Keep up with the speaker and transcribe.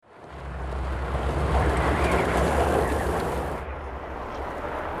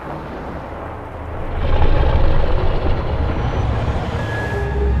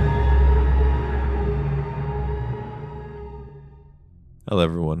Hello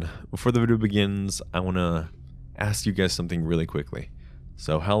everyone. Before the video begins, I want to ask you guys something really quickly.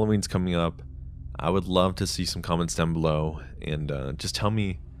 So Halloween's coming up. I would love to see some comments down below and just tell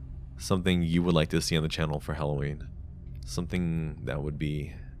me something you would like to see on the channel for Halloween. Something that would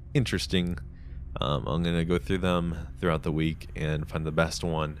be interesting. I'm going to go through them throughout the week and find the best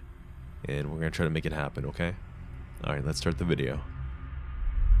one, and we're going to try to make it happen, okay? Alright, let's start the video.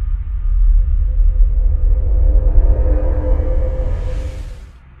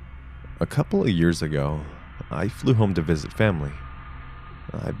 A couple of years ago, I flew home to visit family.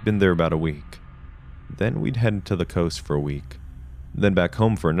 I'd been there about a week. Then we'd head to the coast for a week. Then back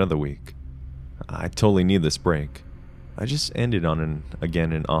home for another week. I totally need this break. I just ended on an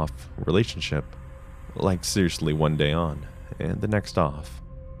again and off relationship. Like seriously, one day on, and the next off.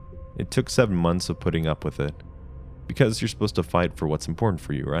 It took 7 months of putting up with it. Because you're supposed to fight for what's important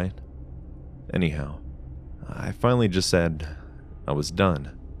for you, right? Anyhow, I finally just said I was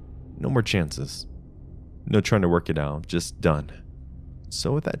done. No more chances. No trying to work it out, just done.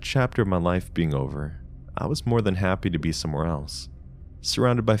 So with that chapter of my life being over, I was more than happy to be somewhere else,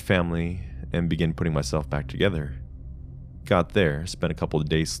 surrounded by family, and begin putting myself back together. Got there, spent a couple of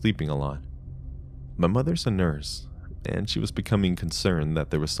days sleeping a lot. My mother's a nurse, and she was becoming concerned that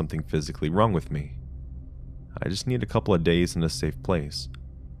there was something physically wrong with me. I just needed a couple of days in a safe place,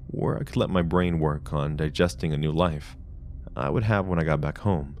 where I could let my brain work on digesting a new life I would have when I got back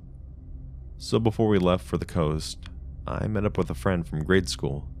home. So before we left for the coast, I met up with a friend from grade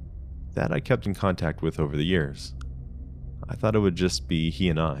school that I kept in contact with over the years. I thought it would just be he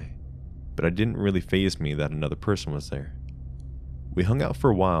and I, but it didn't really faze me that another person was there. We hung out for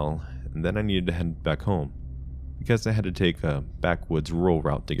a while, and then I needed to head back home, because I had to take a backwoods rural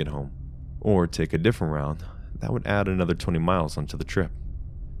route to get home, or take a different route that would add another 20 miles onto the trip.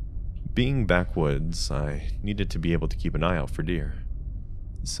 Being backwoods, I needed to be able to keep an eye out for deer.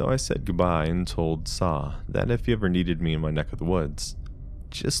 So I said goodbye and told Saw that if he ever needed me in my neck of the woods,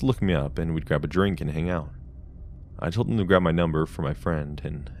 just look me up and we'd grab a drink and hang out. I told him to grab my number for my friend,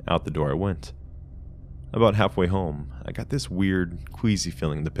 and out the door I went. About halfway home, I got this weird, queasy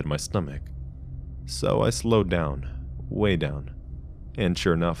feeling in the pit of my stomach. So I slowed down, way down, and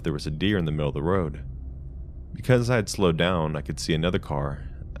sure enough there was a deer in the middle of the road. Because I had slowed down, I could see another car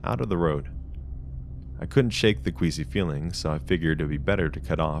out of the road. I couldn't shake the queasy feeling, so I figured it would be better to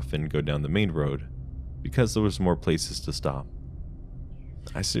cut off and go down the main road, because there was more places to stop.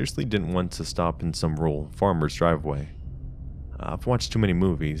 I seriously didn't want to stop in some rural farmer's driveway. I've watched too many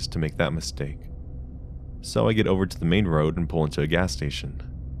movies to make that mistake. So I get over to the main road and pull into a gas station,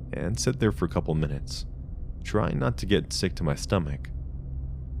 and sit there for a couple minutes, trying not to get sick to my stomach.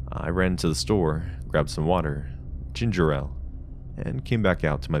 I ran to the store, grabbed some water, ginger ale, and came back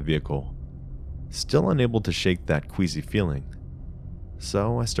out to my vehicle. Still unable to shake that queasy feeling.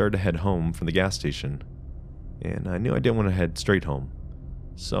 So I started to head home from the gas station, and I knew I didn't want to head straight home.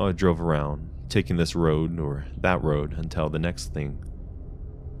 So I drove around, taking this road or that road until the next thing.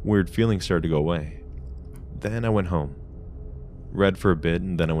 Weird feelings started to go away. Then I went home, read for a bit,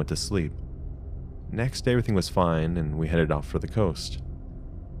 and then I went to sleep. Next day everything was fine and we headed off for the coast.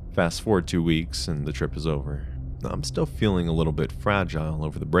 Fast forward 2 weeks and the trip is over. I'm still feeling a little bit fragile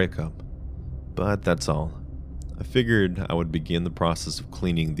over the breakup. But that's all. I figured I would begin the process of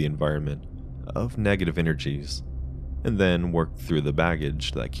cleaning the environment of negative energies, and then work through the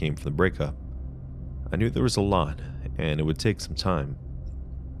baggage that came from the breakup. I knew there was a lot, and it would take some time.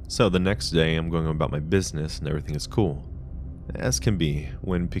 So the next day I'm going about my business and everything is cool, as can be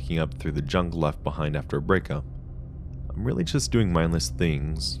when picking up through the junk left behind after a breakup. I'm really just doing mindless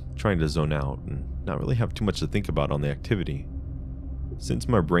things, trying to zone out and not really have too much to think about on the activity, since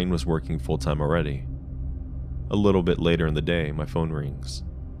my brain was working full-time already. A little bit later in the day, my phone rings.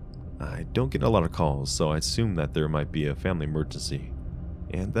 I don't get a lot of calls, so I assume that there might be a family emergency,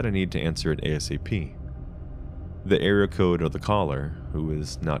 and that I need to answer it ASAP. The area code of the caller, who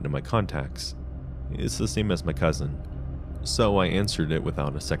is not in my contacts, is the same as my cousin, so I answered it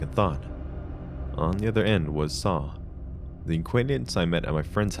without a second thought. On the other end was Saw, the acquaintance I met at my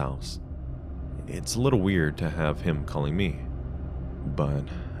friend's house. It's a little weird to have him calling me, but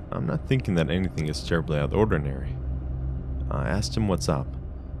I'm not thinking that anything is terribly out of the ordinary. I asked him what's up,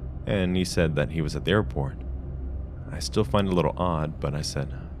 and he said that he was at the airport. I still find it a little odd, but I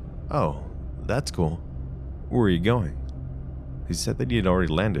said, "Oh, that's cool. Where are you going?" He said that he had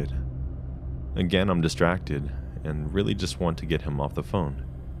already landed. Again, I'm distracted, and really just want to get him off the phone,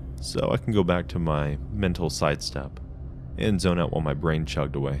 so I can go back to my mental sidestep, and zone out while my brain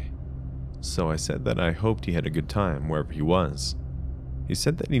chugged away. So I said that I hoped he had a good time wherever he was. He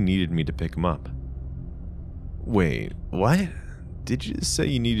said that he needed me to pick him up. Wait, what? Did you just say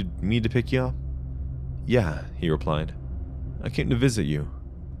you needed me to pick you up? Yeah, he replied. I came to visit you.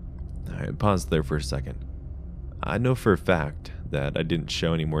 I paused there for a second. I know for a fact that I didn't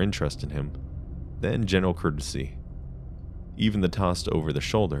show any more interest in him than general courtesy. Even the tossed over the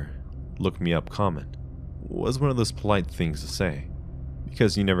shoulder, look me up comment was one of those polite things to say,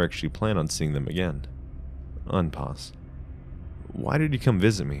 because you never actually plan on seeing them again. Unpause. Why did you come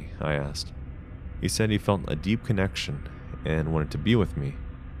visit me? I asked. He said he felt a deep connection and wanted to be with me.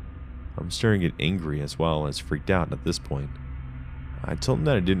 I'm starting to get angry as well as freaked out at this point. I told him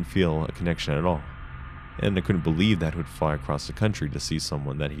that I didn't feel a connection at all, and I couldn't believe that he would fly across the country to see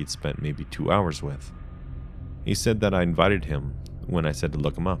someone that he'd spent maybe 2 hours with. He said that I invited him when I said to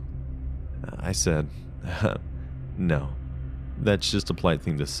look him up. I said, no, that's just a polite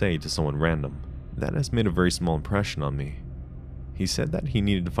thing to say to someone random. That has made a very small impression on me. He said that he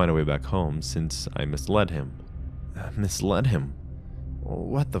needed to find a way back home since I misled him. Misled him?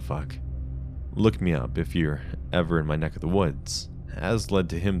 What the fuck? Look me up if you're ever in my neck of the woods, has led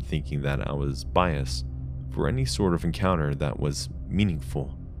to him thinking that I was biased for any sort of encounter that was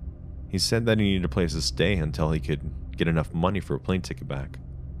meaningful. He said that he needed a place to stay until he could get enough money for a plane ticket back.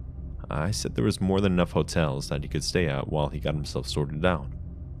 I said there was more than enough hotels that he could stay at while he got himself sorted out.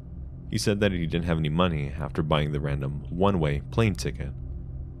 He said that he didn't have any money after buying the random one-way plane ticket.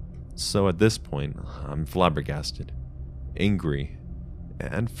 So at this point, I'm flabbergasted, angry,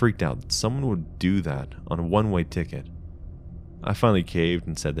 and freaked out that someone would do that on a one-way ticket. I finally caved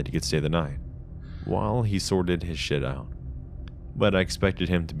and said that he could stay the night, while he sorted his shit out. But I expected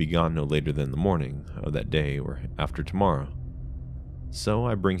him to be gone no later than the morning of that day or after tomorrow. So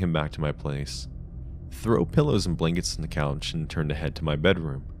I bring him back to my place, throw pillows and blankets on the couch, and turn to head to my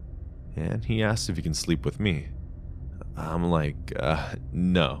bedroom. And he asks if he can sleep with me. I'm like,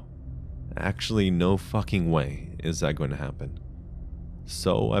 no. Actually, no fucking way is that going to happen.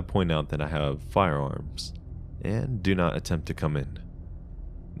 So I point out that I have firearms, and do not attempt to come in.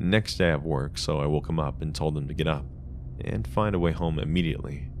 Next day I have work, so I woke him up and told him to get up and find a way home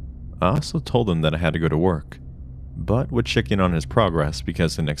immediately. I also told him that I had to go to work, but would check in on his progress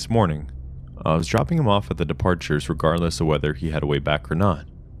because the next morning, I was dropping him off at the departures regardless of whether he had a way back or not.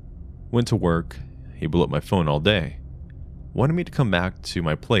 Went to work, he blew up my phone all day. Wanted me to come back to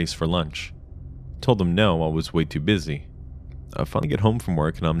my place for lunch. Told him no, I was way too busy. I finally get home from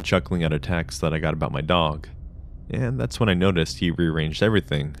work and I'm chuckling at a text that I got about my dog. And that's when I noticed he rearranged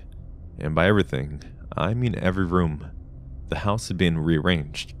everything. And by everything, I mean every room. The house had been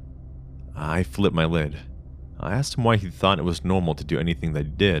rearranged. I flipped my lid. I asked him why he thought it was normal to do anything that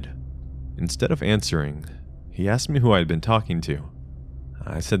he did. Instead of answering, he asked me who I had been talking to.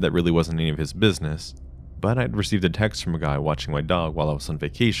 I said that really wasn't any of his business, but I'd received a text from a guy watching my dog while I was on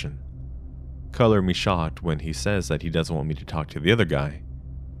vacation. Color me shocked when he says that he doesn't want me to talk to the other guy.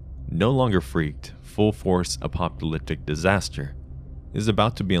 No longer freaked, full force apocalyptic disaster is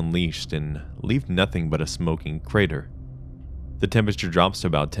about to be unleashed and leave nothing but a smoking crater. The temperature drops to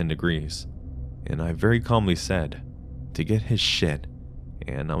about 10 degrees, and I very calmly said to get his shit,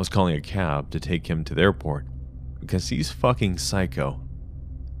 and I was calling a cab to take him to the airport because he's fucking psycho.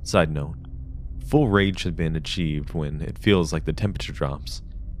 Side note, full rage had been achieved when it feels like the temperature drops,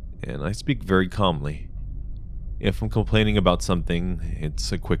 and I speak very calmly. If I'm complaining about something,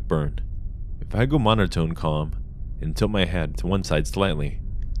 it's a quick burn. If I go monotone calm and tilt my head to one side slightly,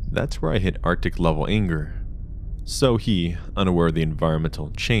 that's where I hit Arctic level anger. So he, unaware of the environmental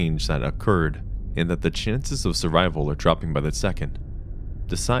change that occurred and that the chances of survival are dropping by the second,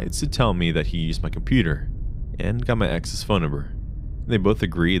 decides to tell me that he used my computer and got my ex's phone number. They both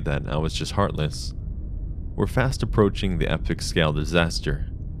agreed that I was just heartless. We're fast approaching the epic scale disaster,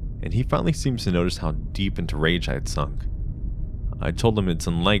 and he finally seems to notice how deep into rage I had sunk. I told him it's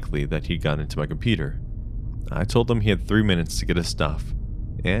unlikely that he'd gotten into my computer. I told him he had 3 minutes to get his stuff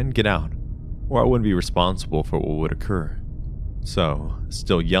and get out, or I wouldn't be responsible for what would occur. So,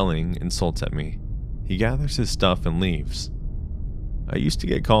 still yelling insults at me, he gathers his stuff and leaves. I used to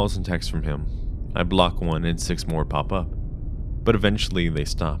get calls and texts from him. I block one and 6 more pop up, but eventually they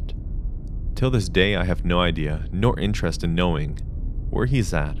stopped. Till this day I have no idea nor interest in knowing where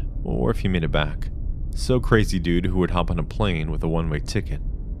he's at or if he made it back. So crazy dude who would hop on a plane with a one-way ticket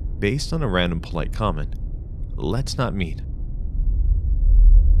based on a random polite comment. Let's not meet.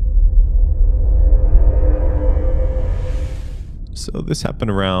 So this happened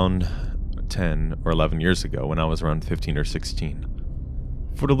around 10 or 11 years ago when I was around 15 or 16.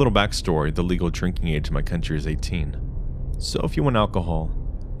 For the little backstory, the legal drinking age in my country is 18. So if you want alcohol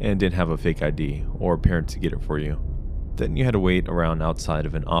and didn't have a fake ID or a parent to get it for you, then you had to wait around outside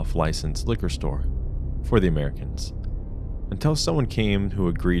of an off-licensed liquor store for the Americans. until someone came who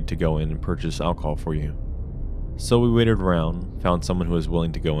agreed to go in and purchase alcohol for you. So we waited around, found someone who was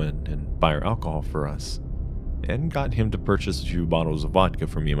willing to go in and buy our alcohol for us, and got him to purchase a few bottles of vodka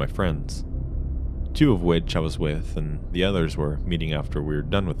for me and my friends. 2 of which I was with, and the others were meeting after we were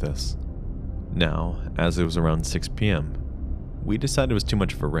done with this. Now, as it was around 6 p.m., we decided it was too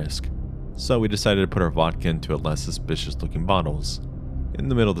much of a risk, so we decided to put our vodka into less suspicious looking bottles in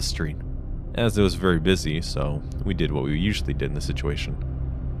the middle of the street, as it was very busy, so we did what we usually did in the situation,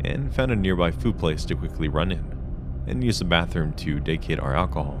 and found a nearby food place to quickly run in and use the bathroom to decant our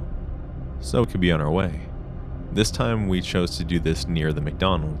alcohol, so we could be on our way. This time we chose to do this near the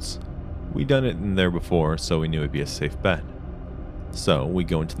McDonald's. We'd done it in there before, so we knew it'd be a safe bet. So we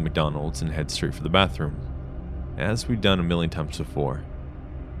go into the McDonald's and head straight for the bathroom, as we've done a million times before.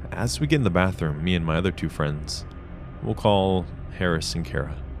 As we get in the bathroom, me and my other 2 friends, we'll call Harris and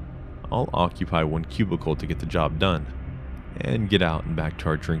Kara, all occupy one cubicle to get the job done and get out and back to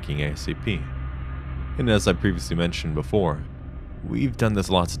our drinking ASAP. And as I previously mentioned before, we've done this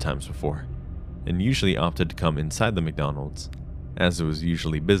lots of times before, and usually opted to come inside the McDonald's, as it was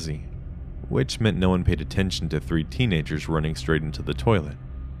usually busy, which meant no one paid attention to 3 teenagers running straight into the toilet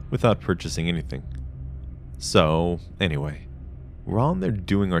without purchasing anything. So, anyway, we're all in there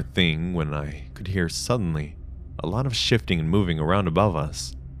doing our thing when I could hear suddenly a lot of shifting and moving around above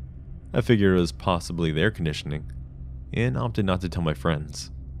us. I figured it was possibly the air conditioning, and opted not to tell my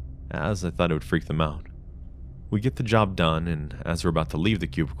friends, as I thought it would freak them out. We get the job done, and as we're about to leave the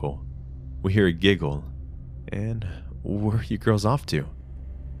cubicle, we hear a giggle, and where are you girls off to?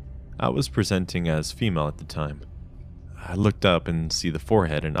 I was presenting as female at the time. I looked up and see the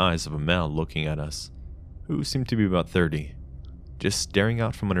forehead and eyes of a male looking at us, who seemed to be about 30, just staring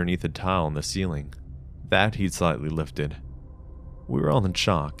out from underneath a tile on the ceiling that he'd slightly lifted. We were all in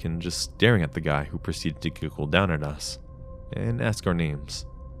shock and just staring at the guy, who proceeded to giggle down at us and ask our names,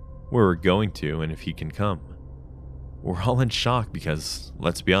 where we're going to, and if he can come. We're all in shock because,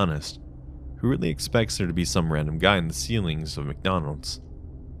 let's be honest, who really expects there to be some random guy in the ceilings of McDonald's?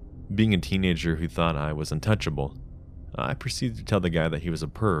 Being a teenager who thought I was untouchable, I proceeded to tell the guy that he was a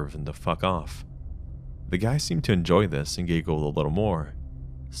perv and to fuck off. The guy seemed to enjoy this and giggled a little more,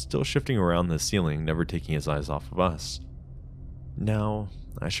 still shifting around the ceiling, never taking his eyes off of us. Now,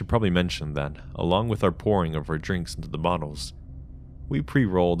 I should probably mention that, along with our pouring of our drinks into the bottles, we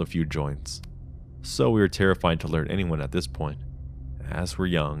pre-rolled a few joints, so we were terrified to alert anyone at this point, as we're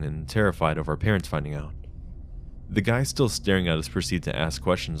young and terrified of our parents finding out. The guy still staring at us proceeded to ask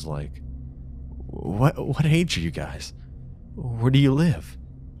questions like, What age are you guys? Where do you live?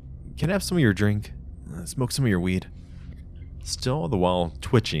 Can I have some of your drink? Smoke some of your weed? Still all the while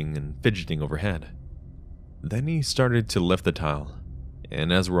twitching and fidgeting overhead. Then he started to lift the tile,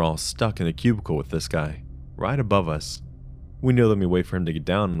 and as we're all stuck in the cubicle with this guy, right above us, we knew that we wait for him to get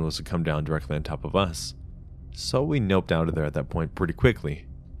down and was to come down directly on top of us. So we noped out of there at that point pretty quickly.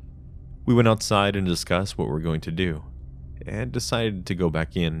 We went outside and discussed what we were going to do, and decided to go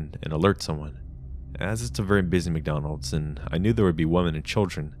back in and alert someone, as it's a very busy McDonald's and I knew there would be women and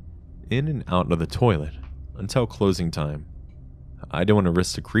children in and out of the toilet until closing time. I didn't want to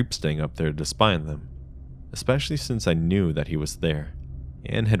risk the creep staying up there to spy on them, especially since I knew that he was there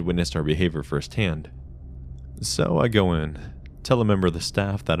and had witnessed our behavior firsthand. So I go in, tell a member of the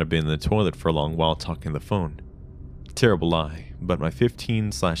staff that I'd been in the toilet for a long while talking on the phone. Terrible lie, but my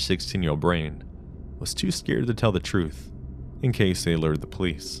 15/16-year-old brain was too scared to tell the truth, in case they alerted the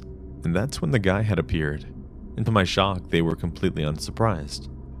police. And that's when the guy had appeared, and to my shock, they were completely unsurprised.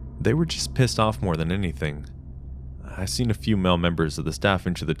 They were just pissed off more than anything. I seen a few male members of the staff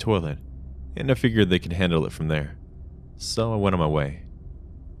enter the toilet, and I figured they could handle it from there. So I went on my way.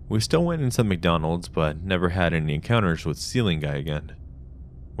 We still went inside McDonald's, but never had any encounters with ceiling guy again.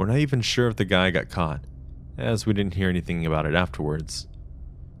 We're not even sure if the guy got caught, as we didn't hear anything about it afterwards.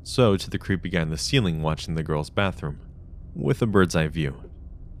 So to the creepy guy in the ceiling watching the girls' bathroom, with a bird's eye view.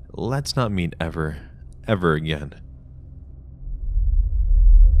 Let's not meet ever again.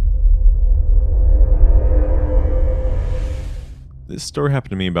 This story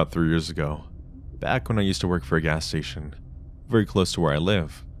happened to me about 3 years ago, back when I used to work for a gas station, very close to where I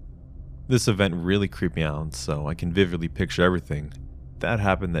live. This event really creeped me out, so I can vividly picture everything that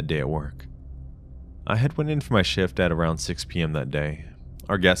happened that day at work. I had went in for my shift at around 6 p.m. that day.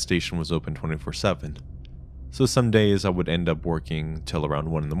 Our gas station was open 24/7, so some days I would end up working till around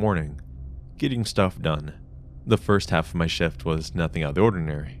 1 in the morning, getting stuff done. The first half of my shift was nothing out of the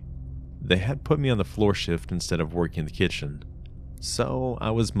ordinary. They had put me on the floor shift instead of working in the kitchen, so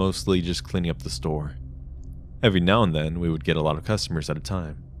I was mostly just cleaning up the store. Every now and then we would get a lot of customers at a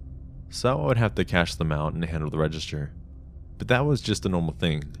time, so I would have to cash them out and handle the register. but that was just a normal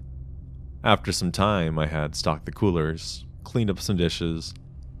thing. After some time, I had stocked the coolers, cleaned up some dishes,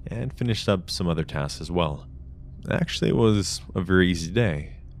 and finished up some other tasks as well. Actually, it was a very easy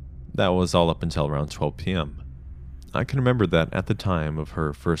day. That was all up until around 12 p.m. I can remember that at the time of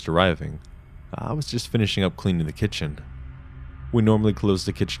her first arriving, I was just finishing up cleaning the kitchen. We normally close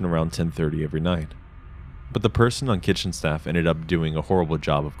the kitchen around 10:30 every night, but the person on kitchen staff ended up doing a horrible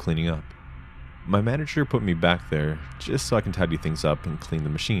job of cleaning up. My manager put me back there just so I can tidy things up and clean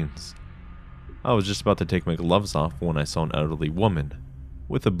the machines. I was just about to take my gloves off when I saw an elderly woman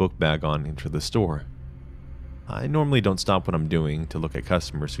with a book bag on enter the store. I normally don't stop what I'm doing to look at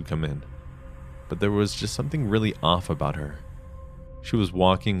customers who come in, but there was just something really off about her. She was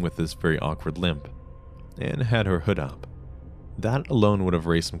walking with this very awkward limp and had her hood up. That alone would have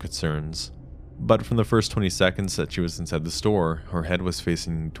raised some concerns, but from the first 20 seconds that she was inside the store, her head was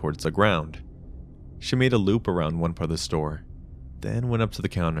facing towards the ground. She made a loop around one part of the store, then went up to the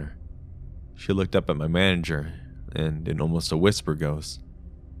counter. She looked up at my manager and in almost a whisper goes,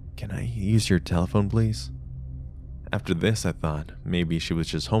 "Can I use your telephone, please?" After this, I thought maybe she was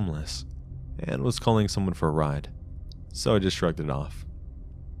just homeless and was calling someone for a ride, so I just shrugged it off.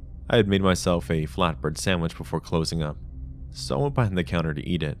 I had made myself a flatbread sandwich before closing up, so I went behind the counter to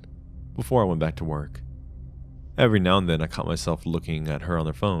eat it before I went back to work. Every now and then I caught myself looking at her on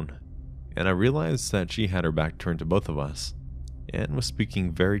her phone, and I realized that she had her back turned to both of us and was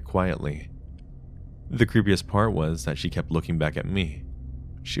speaking very quietly. The creepiest part was that she kept looking back at me.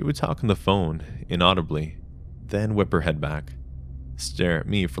 She would talk on the phone inaudibly, then whip her head back, stare at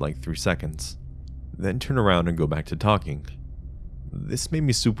me for like 3 seconds, then turn around and go back to talking. This made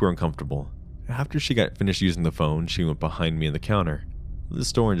me super uncomfortable. After she got finished using the phone, she went behind me in the counter of the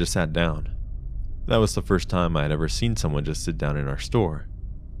store and just sat down. That was the first time I had ever seen someone just sit down in our store.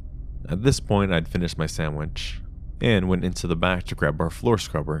 At this point, I'd finished my sandwich and went into the back to grab our floor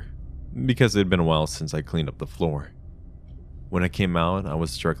scrubber because it had been a while since I cleaned up the floor. When I came out, I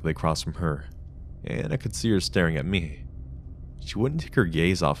was directly across from her, and I could see her staring at me. She wouldn't take her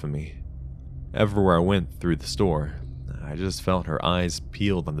gaze off of me. Everywhere I went through the store, I just felt her eyes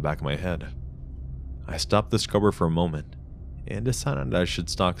peeled on the back of my head. I stopped the scrubber for a moment and decided I should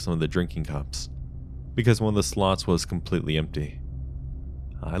stock some of the drinking cups because one of the slots was completely empty.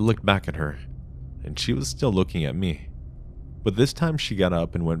 I looked back at her, and she was still looking at me, but this time she got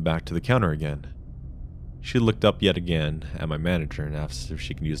up and went back to the counter again. She looked up yet again at my manager and asked if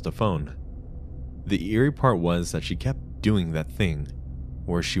she could use the phone. The eerie part was that she kept doing that thing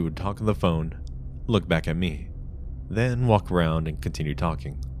where she would talk on the phone, look back at me, then walk around and continue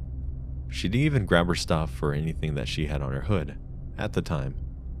talking. She didn't even grab her stuff or anything that she had on her hood at the time.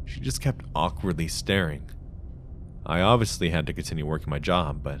 She just kept awkwardly staring. I obviously had to continue working my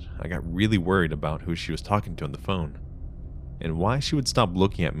job, but I got really worried about who she was talking to on the phone and why she would stop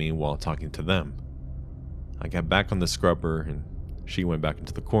looking at me while talking to them. I got back on the scrubber and she went back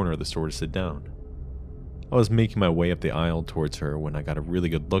into the corner of the store to sit down. I was making my way up the aisle towards her when I got a really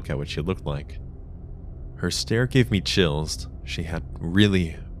good look at what she looked like. Her stare gave me chills. She had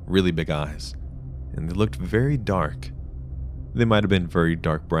really big eyes, and they looked very dark. They might have been very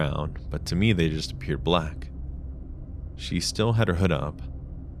dark brown, but to me they just appeared black. She still had her hood up,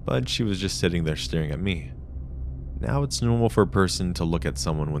 but she was just sitting there staring at me. Now it's normal for a person to look at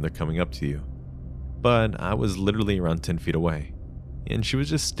someone when they're coming up to you, but I was literally around 10 feet away, and she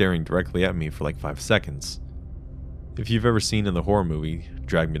was just staring directly at me for like 5 seconds. If you've ever seen in the horror movie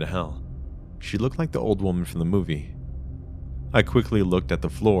Drag Me to Hell, she looked like the old woman from the movie. I quickly looked at the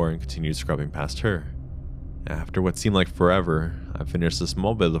floor and continued scrubbing past her. After what seemed like forever, I finished a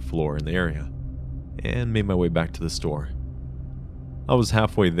small bit of the floor in the area and made my way back to the store. I was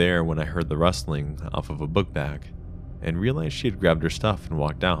halfway there when I heard the rustling off of a book bag and realized she had grabbed her stuff and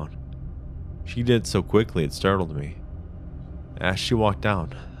walked out. She did so quickly it startled me. As she walked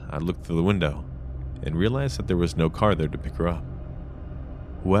out, I looked through the window and realized that there was no car there to pick her up.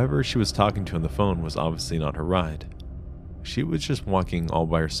 Whoever she was talking to on the phone was obviously not her ride. She was just walking all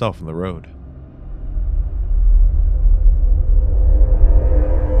by herself on the road.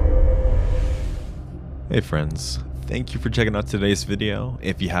 Hey friends, thank you for checking out today's video.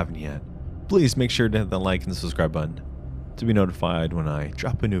 If you haven't yet, please make sure to hit the like and subscribe button to be notified when I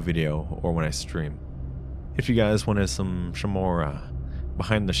drop a new video or when I stream. If you guys wanted some more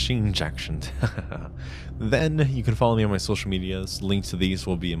behind the scenes action, then you can follow me on my social medias. Links to these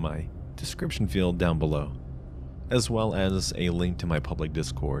will be in my description field down below, as well as a link to my public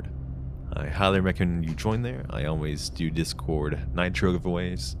Discord. I highly recommend you join there. I always do Discord Nitro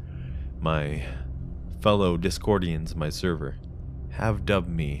giveaways. My fellow Discordians in my server have dubbed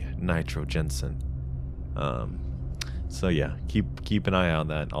me Nitro Jensen. So yeah, keep an eye out on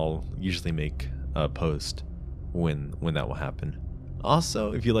that. I'll usually make a post when that will happen.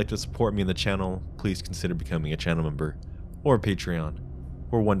 Also, if you'd like to support me in the channel, please consider becoming a channel member or Patreon,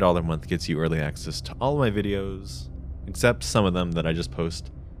 where $1 a month gets you early access to all of my videos, except some of them that I just post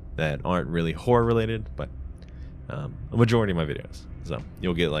that aren't really horror related, but a majority of my videos. So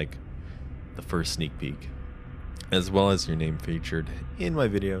you'll get like the first sneak peek, as well as your name featured in my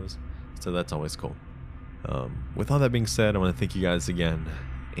videos. So that's always cool. With all that being said, I want to thank you guys again,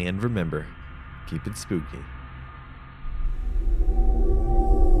 and remember, keep it spooky.